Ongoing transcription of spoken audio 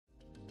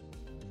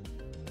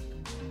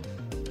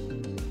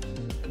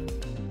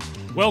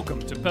Welcome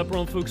to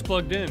Pepperl & Fuchs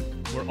Plugged In,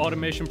 where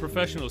automation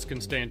professionals can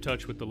stay in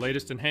touch with the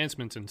latest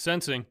enhancements in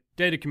sensing,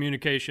 data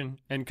communication,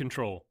 and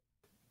control.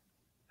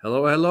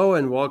 Hello,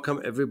 and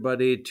welcome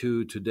everybody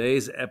to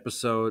today's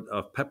episode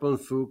of Pepperl &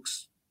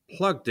 Fuchs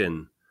Plugged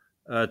In.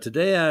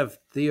 Today I have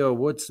Theo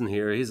Woodson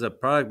here. He's a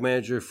product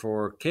manager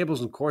for cables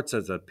and cord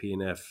sets at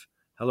P&F.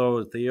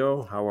 Hello,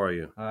 Theo. How are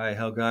you? Hi,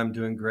 Helga. I'm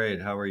doing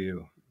great. How are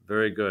you?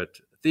 Very good.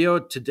 Theo,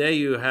 today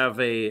you have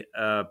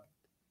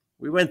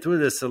we went through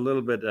this a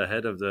little bit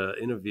ahead of the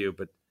interview,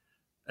 but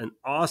an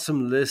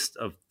awesome list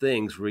of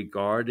things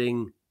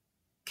regarding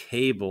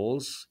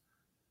cables,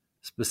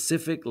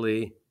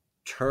 specifically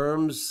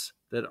terms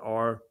that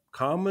are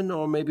common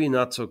or maybe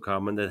not so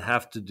common that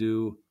have to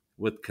do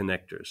with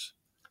connectors.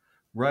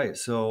 Right.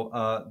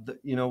 So,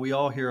 we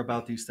all hear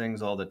about these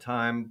things all the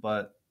time,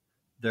 but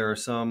there are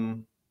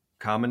some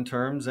common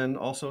terms and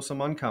also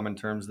some uncommon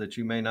terms that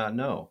you may not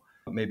know.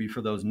 Maybe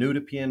for those new to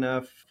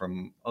PNF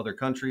from other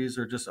countries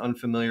or just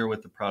unfamiliar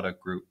with the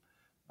product group.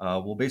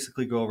 We'll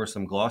basically go over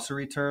some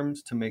glossary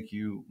terms to make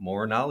you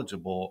more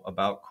knowledgeable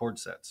about cord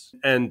sets.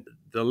 And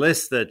the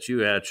list that you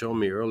had shown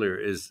me earlier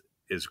is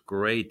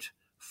great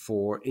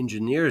for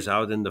engineers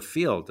out in the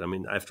field. I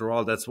mean, after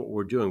all, that's what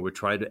we're doing. We're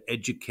trying to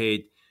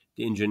educate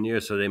the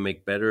engineers so they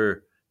make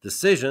better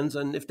decisions.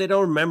 And if they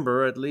don't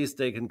remember, at least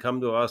they can come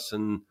to us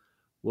and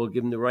we'll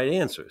give them the right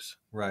answers.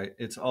 Right.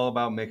 It's all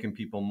about making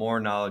people more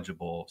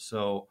knowledgeable.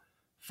 So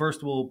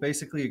first, we'll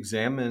basically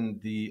examine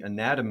the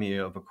anatomy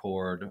of a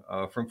cord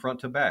from front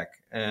to back,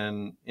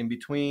 and in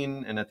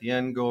between and at the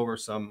end, go over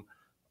some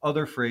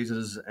other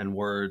phrases and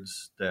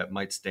words that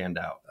might stand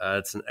out.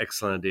 That's an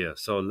excellent idea.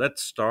 So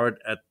let's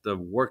start at the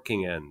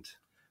working end.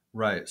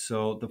 Right.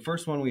 So the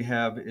first one we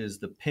have is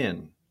the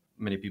pin.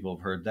 Many people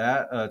have heard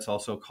that. It's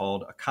also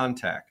called a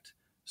contact.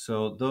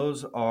 So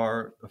those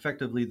are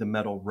effectively the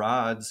metal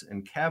rods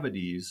and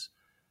cavities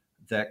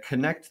that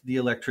connect the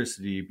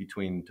electricity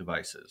between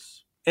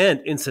devices.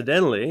 And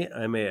incidentally,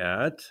 I may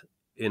add,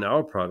 in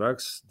our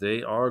products,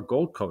 they are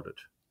gold-coated.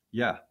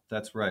 Yeah,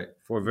 that's right.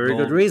 For very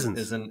good reasons.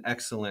 Is an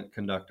excellent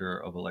conductor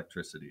of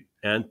electricity.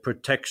 And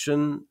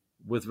protection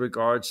with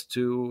regards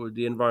to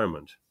the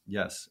environment.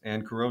 Yes,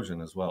 and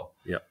corrosion as well.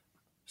 Yeah.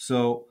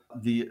 So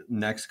the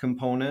next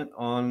component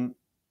on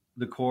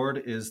the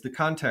cord is the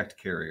contact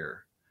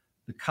carrier.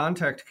 The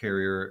contact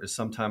carrier is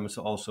sometimes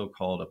also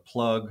called a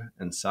plug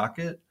and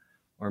socket,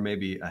 or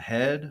maybe a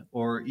head,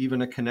 or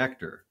even a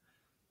connector.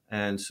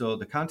 And so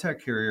the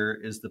contact carrier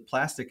is the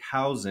plastic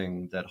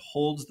housing that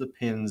holds the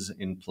pins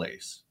in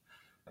place.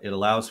 It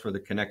allows for the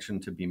connection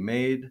to be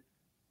made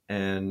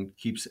and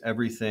keeps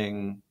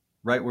everything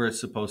right where it's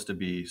supposed to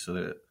be so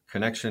the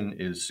connection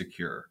is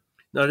secure.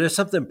 Now, there's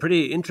something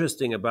pretty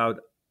interesting about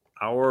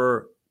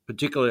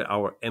particularly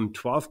our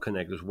M12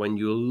 connectors. When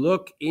you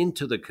look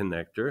into the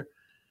connector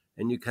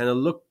and you kind of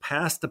look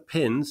past the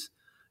pins,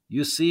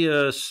 you see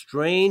a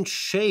strange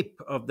shape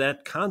of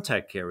that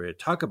contact carrier.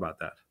 Talk about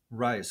that.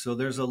 Right. So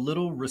there's a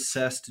little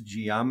recessed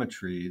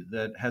geometry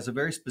that has a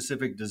very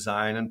specific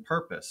design and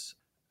purpose.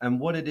 And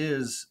what it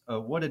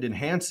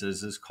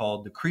enhances is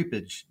called the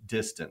creepage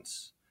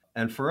distance.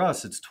 And for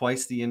us, it's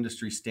twice the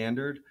industry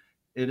standard.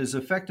 It is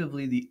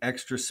effectively the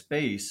extra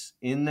space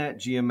in that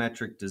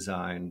geometric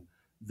design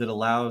that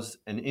allows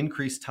an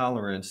increased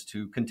tolerance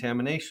to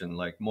contamination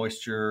like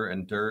moisture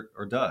and dirt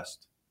or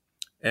dust.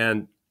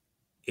 And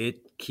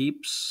it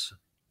keeps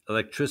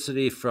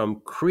electricity from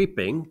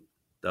creeping,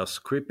 thus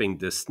creeping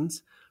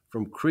distance,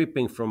 from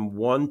creeping from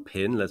one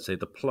pin, let's say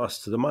the plus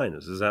to the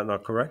minus. Is that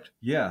not correct?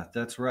 Yeah,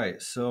 that's right.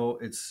 So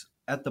it's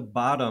at the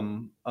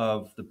bottom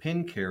of the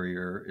pin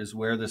carrier is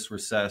where this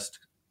recessed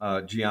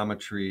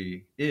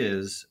geometry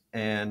is,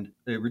 and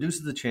it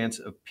reduces the chance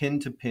of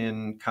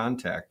pin-to-pin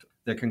contact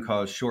that can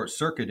cause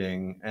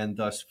short-circuiting and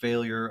thus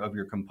failure of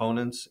your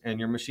components and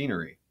your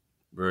machinery.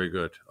 Very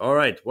good. All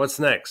right, what's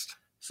next?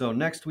 So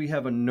next we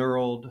have a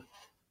knurled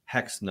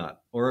hex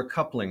nut or a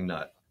coupling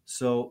nut.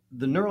 So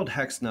the knurled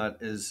hex nut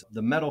is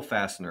the metal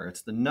fastener.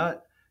 It's the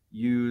nut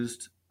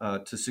used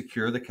to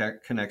secure the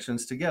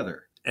connections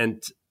together.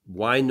 And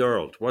why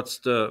knurled? What's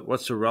the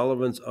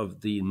relevance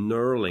of the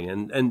knurling?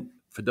 And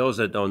for those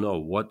that don't know,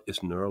 what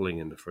is knurling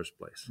in the first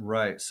place?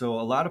 Right. So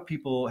a lot of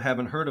people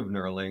haven't heard of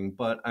knurling,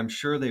 but I'm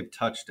sure they've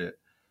touched it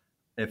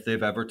if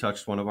they've ever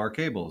touched one of our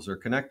cables or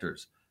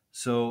connectors.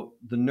 So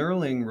the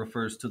knurling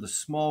refers to the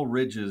small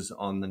ridges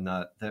on the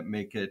nut that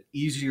make it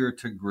easier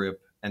to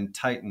grip and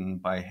tighten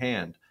by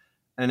hand.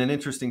 And an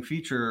interesting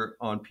feature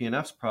on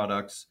P&F's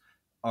products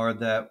are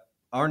that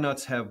our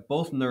nuts have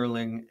both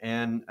knurling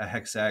and a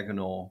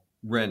hexagonal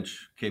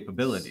wrench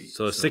capability.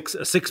 So a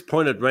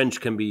six-pointed wrench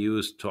can be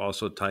used to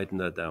also tighten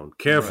that down.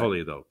 Carefully,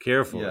 right. Though.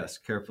 Carefully. Yes,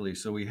 carefully.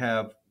 So we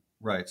have,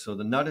 right, so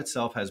the nut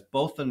itself has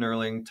both the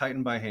knurling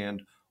tightened by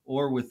hand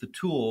or with the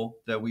tool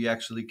that we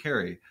actually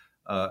carry,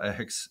 a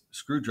hex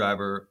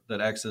screwdriver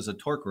that acts as a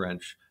torque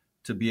wrench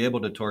to be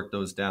able to torque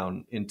those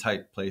down in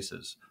tight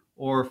places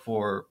or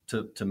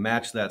to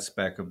match that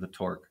spec of the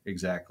torque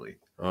exactly.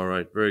 All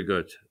right, very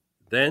good.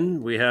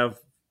 Then we have,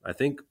 I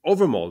think,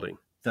 overmolding.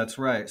 That's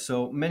right.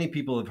 So many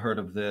people have heard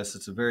of this.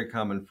 It's a very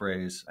common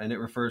phrase, and it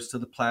refers to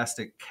the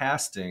plastic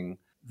casting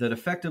that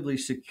effectively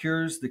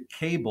secures the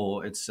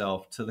cable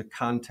itself to the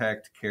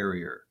contact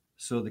carrier.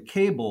 So the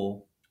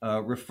cable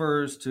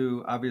refers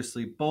to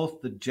obviously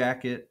both the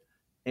jacket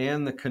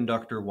and the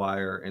conductor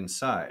wire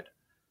inside.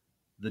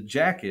 The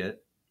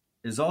jacket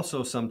is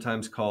also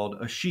sometimes called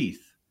a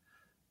sheath,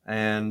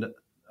 and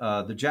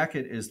the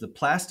jacket is the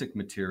plastic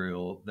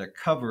material that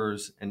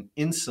covers and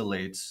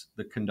insulates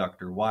the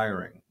conductor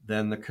wiring.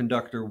 Then the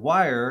conductor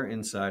wire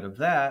inside of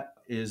that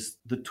is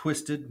the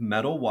twisted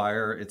metal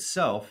wire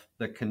itself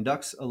that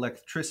conducts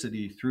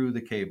electricity through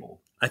the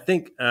cable. I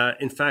think,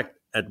 in fact,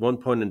 at one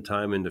point in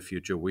time in the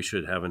future, we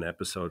should have an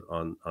episode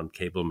on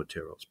cable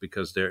materials,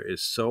 because there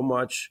is so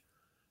much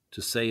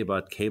to say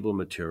about cable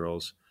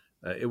materials.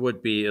 It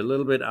would be a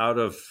little bit out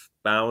of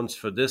bounds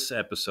for this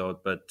episode,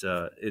 but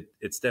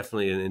it's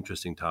definitely an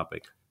interesting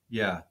topic.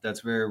 Yeah,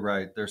 that's very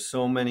right. There's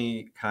so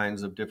many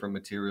kinds of different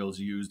materials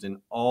used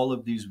in all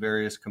of these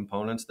various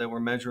components that we're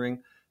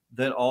measuring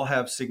that all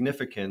have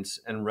significance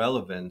and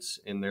relevance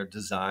in their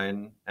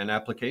design and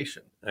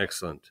application.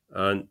 Excellent.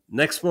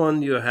 Next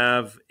one you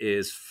have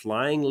is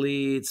flying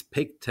leads,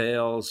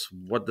 pigtails.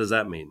 What does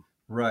that mean?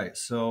 Right.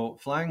 So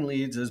flying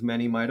leads, as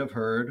many might have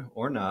heard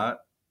or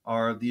not,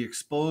 are the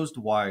exposed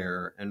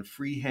wire and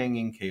free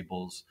hanging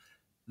cables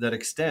that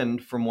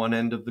extend from one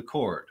end of the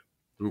cord.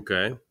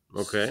 Okay.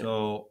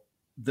 So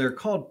they're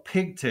called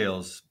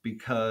pigtails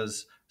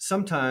because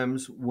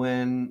sometimes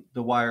when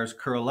the wires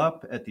curl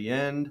up at the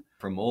end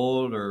from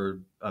old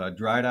or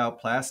dried out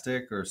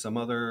plastic or some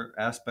other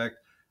aspect,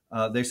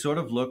 they sort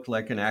of look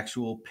like an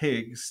actual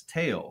pig's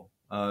tail,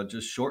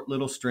 just short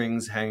little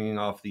strings hanging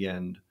off the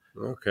end.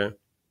 Okay.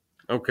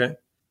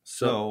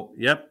 So,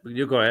 yep,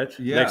 you go ahead.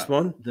 Yeah, next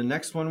one. The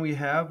next one we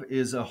have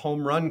is a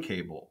home run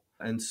cable.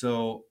 And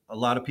so a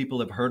lot of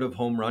people have heard of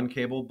home run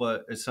cable,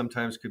 but it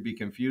sometimes could be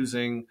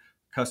confusing.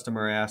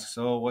 Customer asks,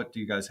 oh, what do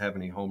you guys have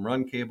any home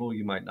run cable?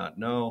 You might not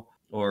know,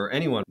 or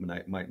anyone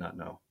might not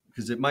know,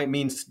 because it might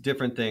mean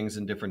different things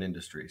in different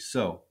industries.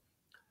 So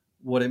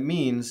what it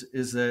means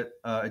is that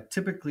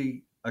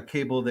typically a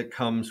cable that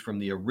comes from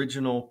the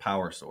original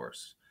power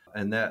source.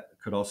 And that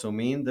could also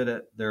mean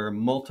that there are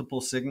multiple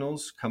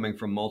signals coming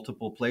from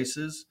multiple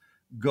places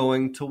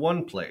going to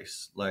one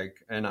place,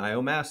 like an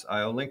IO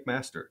link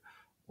master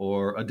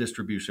or a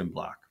distribution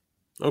block.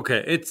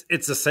 Okay,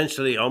 it's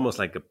essentially almost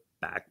like a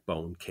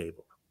backbone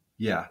cable.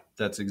 Yeah,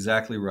 that's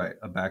exactly right,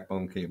 a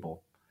backbone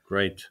cable.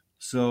 Great.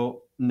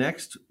 So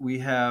next we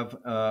have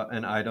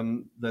an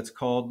item that's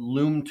called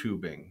loom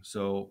tubing.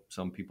 So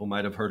some people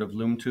might have heard of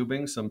loom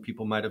tubing. Some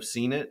people might have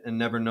seen it and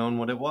never known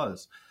what it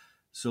was.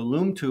 So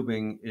loom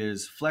tubing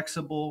is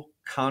flexible,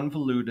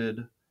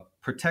 convoluted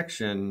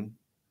protection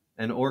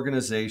and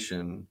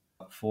organization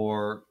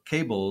for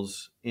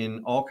cables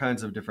in all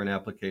kinds of different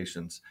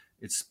applications.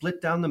 It's split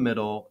down the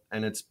middle,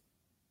 and it's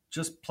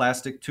just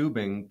plastic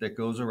tubing that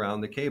goes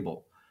around the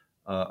cable.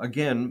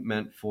 Again,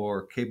 meant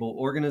for cable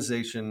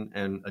organization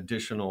and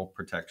additional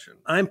protection.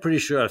 I'm pretty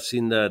sure I've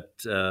seen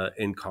that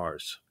in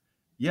cars.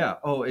 Yeah.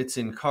 Oh, it's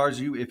in cars.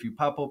 If you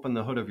pop open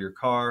the hood of your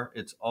car,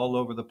 it's all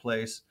over the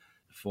place.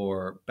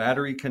 For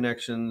battery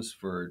connections,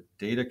 for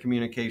data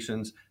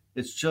communications,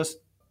 it's just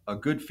a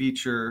good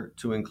feature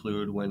to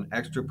include when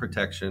extra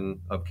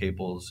protection of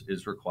cables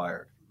is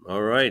required.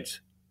 All right.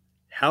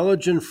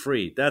 Halogen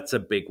free, that's a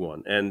big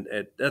one. And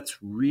that's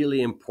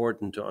really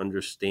important to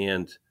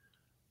understand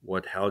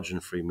what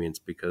halogen free means,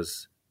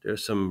 because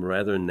there's some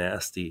rather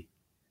nasty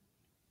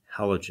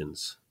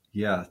halogens.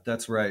 Yeah,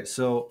 that's right.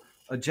 So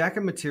a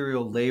jacket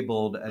material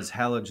labeled as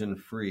halogen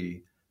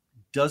free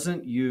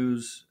doesn't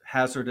use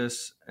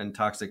hazardous and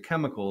toxic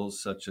chemicals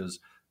such as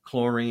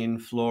chlorine,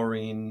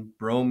 fluorine,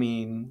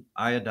 bromine,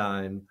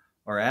 iodine,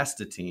 or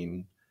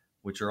astatine,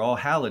 which are all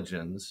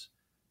halogens,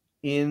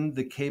 in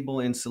the cable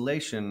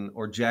insulation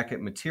or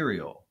jacket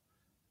material.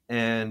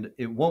 And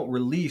it won't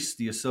release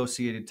the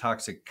associated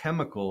toxic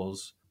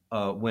chemicals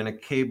when a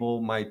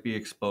cable might be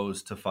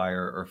exposed to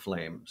fire or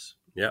flames.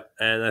 Yeah,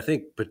 and I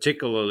think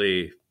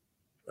particularly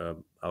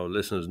our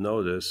listeners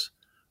know this,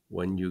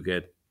 when you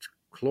get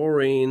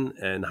chlorine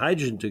and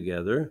hydrogen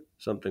together,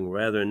 something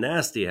rather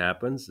nasty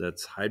happens.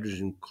 That's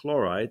hydrogen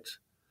chloride,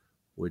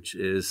 which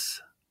is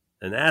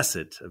an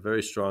acid, a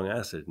very strong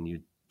acid, and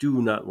you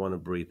do not want to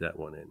breathe that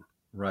one in.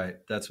 Right.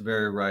 That's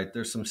very right.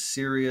 There's some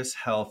serious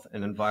health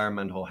and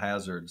environmental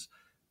hazards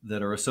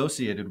that are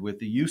associated with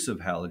the use of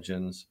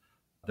halogens.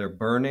 They're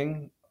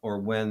burning, or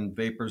when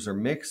vapors are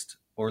mixed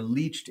or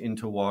leached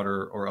into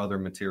water or other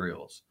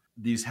materials.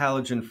 These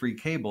halogen-free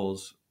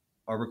cables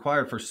are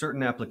required for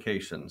certain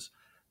applications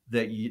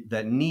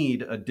that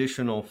need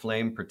additional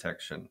flame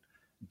protection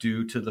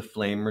due to the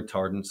flame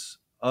retardants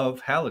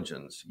of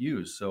halogens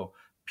used. So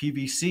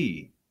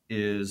PVC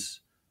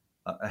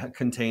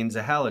contains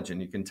a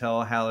halogen. You can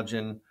tell a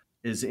halogen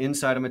is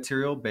inside a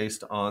material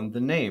based on the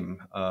name.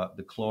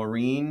 The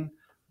chlorine,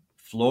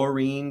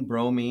 fluorine,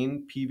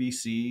 bromine,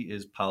 PVC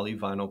is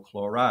polyvinyl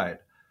chloride.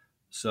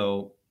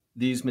 So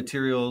these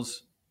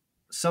materials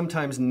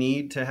sometimes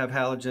need to have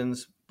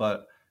halogens,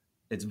 but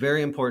It's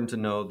very important to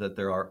know that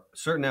there are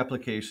certain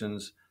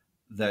applications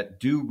that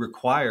do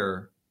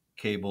require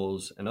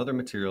cables and other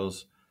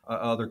materials,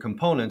 other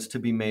components to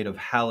be made of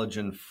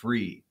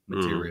halogen-free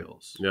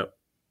materials. Yep.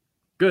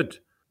 Good.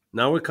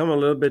 Now we come a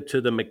little bit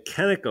to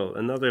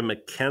another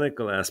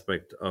mechanical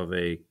aspect of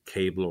a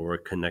cable or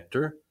a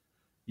connector.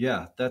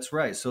 Yeah, that's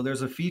right. So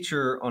there's a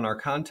feature on our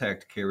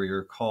contact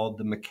carrier called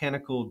the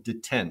mechanical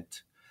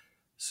detent.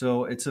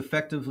 So it's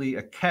effectively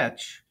a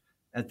catch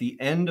at the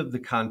end of the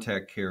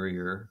contact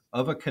carrier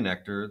of a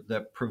connector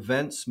that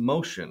prevents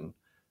motion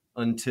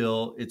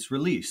until it's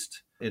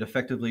released. It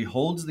effectively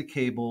holds the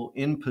cable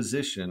in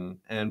position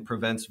and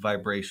prevents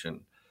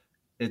vibration.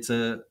 It's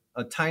a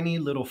tiny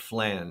little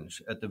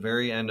flange at the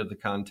very end of the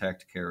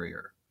contact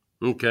carrier.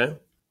 Okay.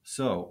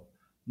 So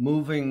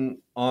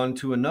moving on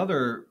to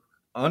another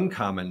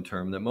uncommon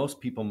term that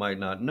most people might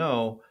not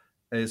know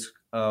is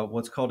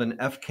what's called an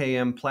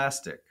FKM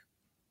plastic.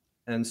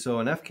 And so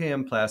an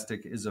FKM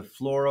plastic is a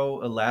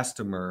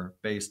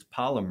fluoroelastomer-based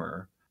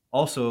polymer,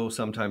 also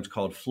sometimes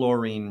called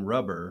fluorine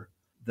rubber,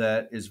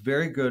 that is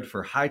very good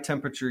for high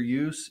temperature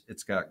use.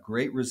 It's got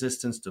great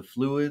resistance to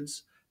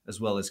fluids, as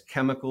well as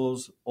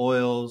chemicals,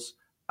 oils,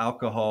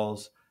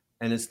 alcohols,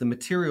 and it's the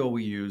material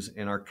we use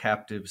in our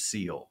captive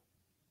seal.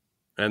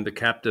 And the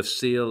captive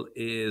seal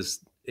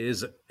is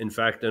in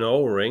fact an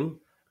O-ring,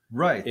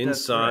 right,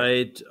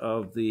 inside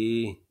of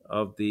the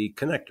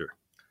connector.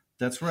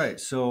 That's right.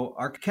 So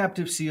our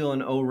captive seal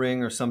and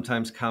O-ring are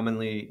sometimes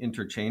commonly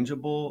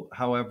interchangeable.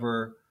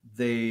 However,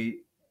 they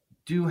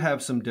do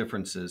have some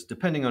differences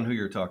depending on who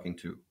you're talking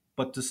to.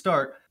 But to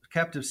start,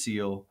 captive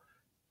seal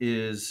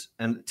is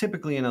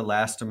typically an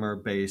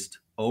elastomer-based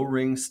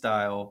O-ring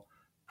style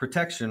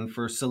protection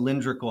for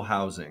cylindrical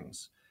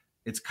housings.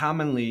 It's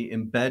commonly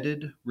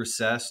embedded,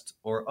 recessed,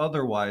 or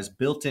otherwise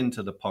built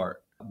into the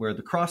part, where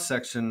the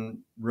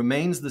cross-section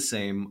remains the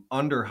same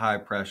under high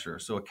pressure.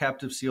 So a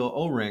captive seal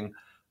O-ring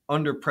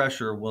under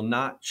pressure will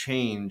not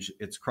change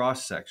its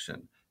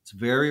cross-section. It's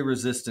very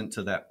resistant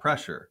to that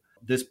pressure.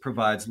 This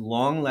provides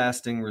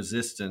long-lasting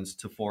resistance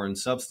to foreign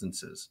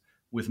substances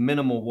with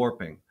minimal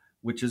warping,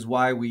 which is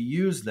why we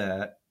use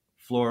that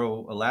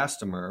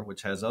fluoroelastomer,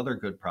 which has other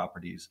good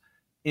properties,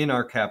 in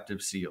our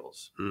captive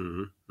seals.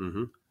 Mm-hmm.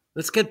 Mm-hmm.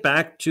 Let's get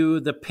back to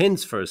the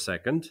pins for a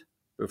second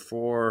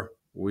before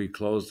we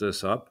close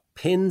this up.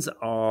 Pins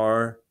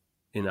are,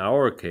 in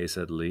our case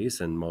at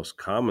least, and most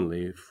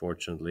commonly,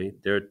 fortunately,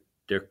 they're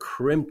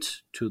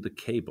crimped to the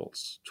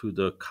cables, to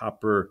the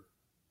copper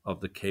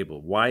of the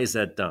cable. Why is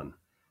that done?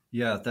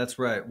 Yeah, that's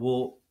right.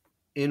 Well,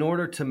 in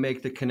order to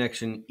make the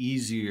connection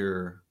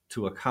easier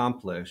to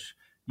accomplish,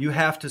 you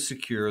have to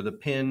secure the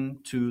pin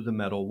to the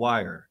metal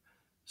wire.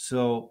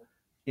 So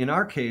in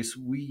our case,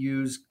 we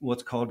use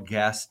what's called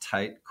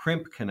gas-tight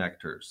crimp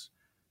connectors.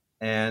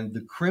 And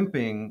the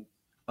crimping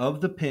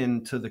of the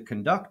pin to the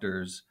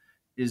conductors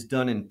is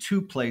done in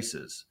two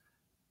places.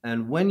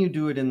 And when you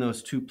do it in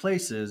those two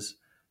places,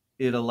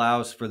 it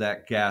allows for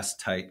that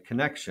gas-tight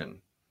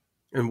connection.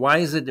 And why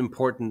is it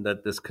important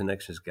that this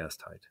connection is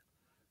gas-tight?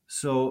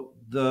 So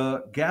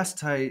the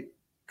gas-tight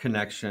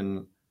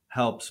connection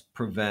helps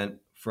prevent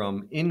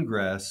from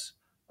ingress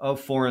of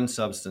foreign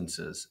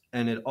substances,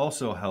 and it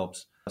also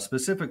helps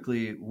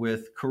specifically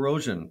with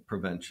corrosion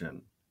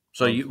prevention.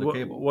 So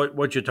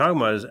what you're talking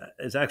about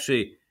is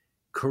actually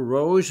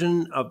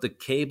corrosion of the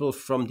cable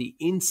from the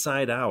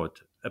inside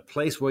out, a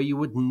place where you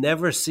would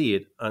never see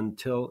it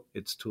until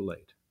it's too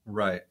late.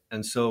 Right.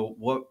 And so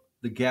what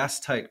the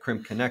gas-tight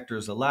crimp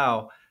connectors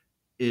allow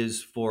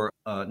is for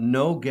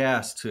no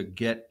gas to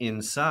get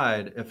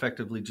inside,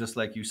 effectively, just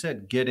like you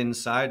said, get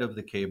inside of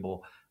the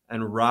cable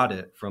and rot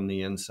it from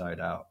the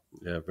inside out.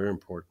 Yeah, very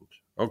important.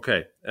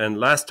 Okay, and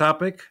last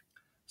topic?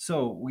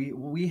 So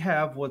we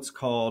have what's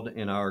called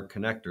in our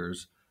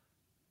connectors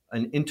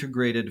an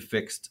integrated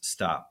fixed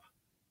stop.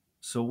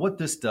 So what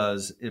this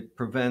does, it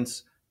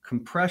prevents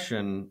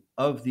compression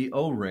of the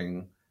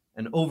O-ring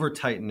and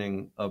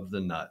over-tightening of the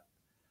nut.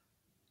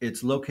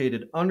 It's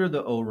located under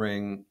the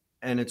O-ring,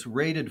 and it's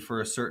rated for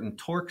a certain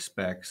torque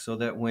spec so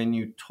that when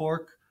you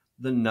torque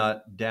the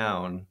nut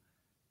down,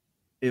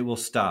 it will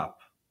stop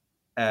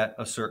at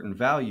a certain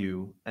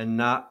value and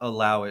not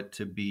allow it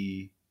to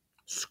be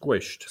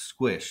squished.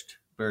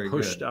 Very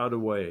pushed good. Out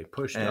of way,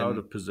 pushed out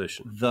of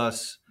position.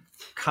 Thus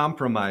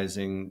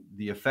compromising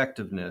the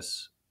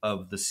effectiveness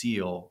of the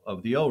seal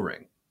of the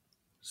O-ring.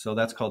 So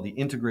that's called the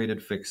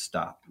integrated fixed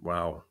stop.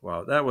 Wow.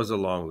 That was a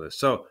long list.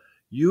 So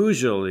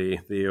usually,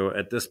 Theo,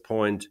 at this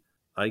point,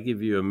 I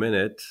give you a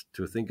minute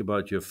to think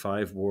about your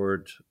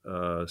 5-word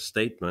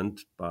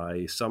statement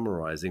by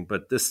summarizing,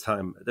 but this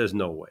time there's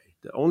no way.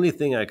 The only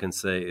thing I can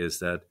say is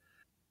that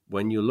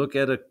when you look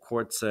at a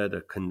quart set,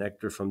 a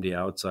connector from the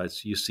outside,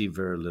 you see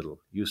very little.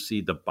 You see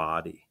the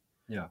body.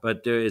 Yeah.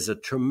 But there is a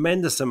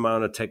tremendous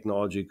amount of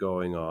technology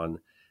going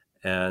on,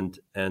 and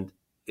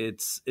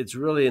it's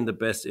really in the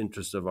best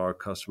interest of our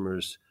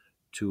customers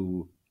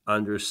to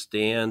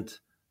understand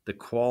the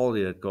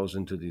quality that goes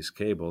into these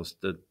cables,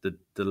 the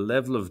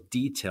level of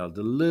detail,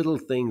 the little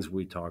things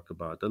we talk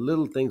about, the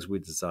little things we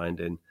designed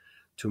in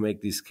to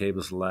make these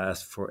cables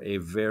last for a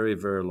very,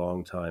 very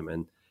long time.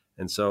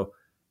 And so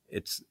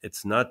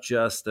it's not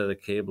just that a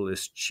cable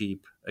is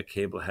cheap. A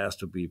cable has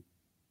to be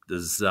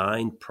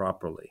designed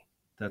properly.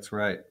 That's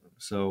right.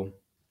 So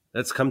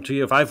let's come to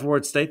your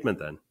 5-word statement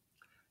then.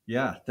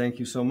 Yeah, thank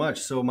you so much.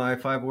 So my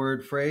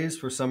 5-word phrase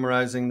for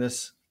summarizing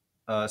this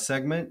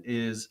segment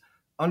is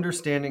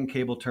understanding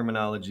cable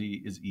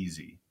terminology is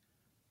easy.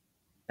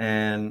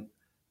 And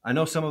I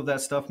know some of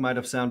that stuff might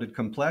have sounded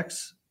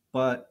complex,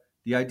 but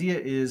the idea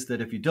is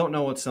that if you don't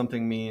know what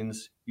something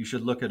means, you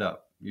should look it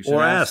up. You should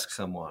ask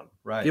someone.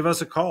 Right. Give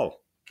us a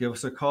call. Give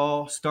us a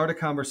call, start a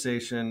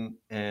conversation,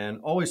 and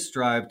always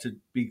strive to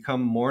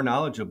become more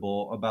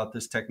knowledgeable about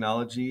this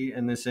technology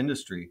and this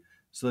industry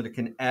so that it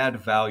can add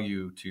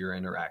value to your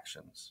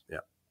interactions. Yeah,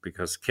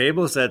 because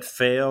cables that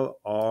fail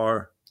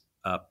are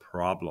a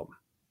problem.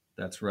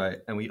 That's right.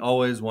 And we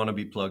always want to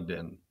be plugged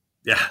in.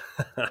 Yeah,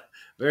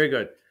 very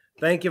good.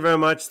 Thank you very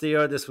much,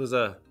 Theo. This was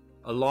a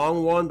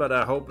long one, but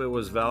I hope it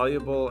was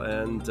valuable,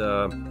 and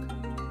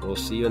we'll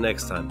see you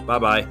next time.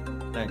 Bye-bye.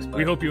 Thanks. Bye.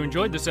 We hope you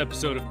enjoyed this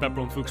episode of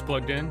Pepperl & Fuchs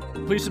Plugged In.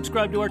 Please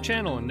subscribe to our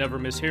channel and never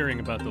miss hearing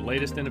about the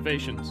latest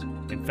innovations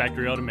in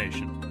factory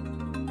automation.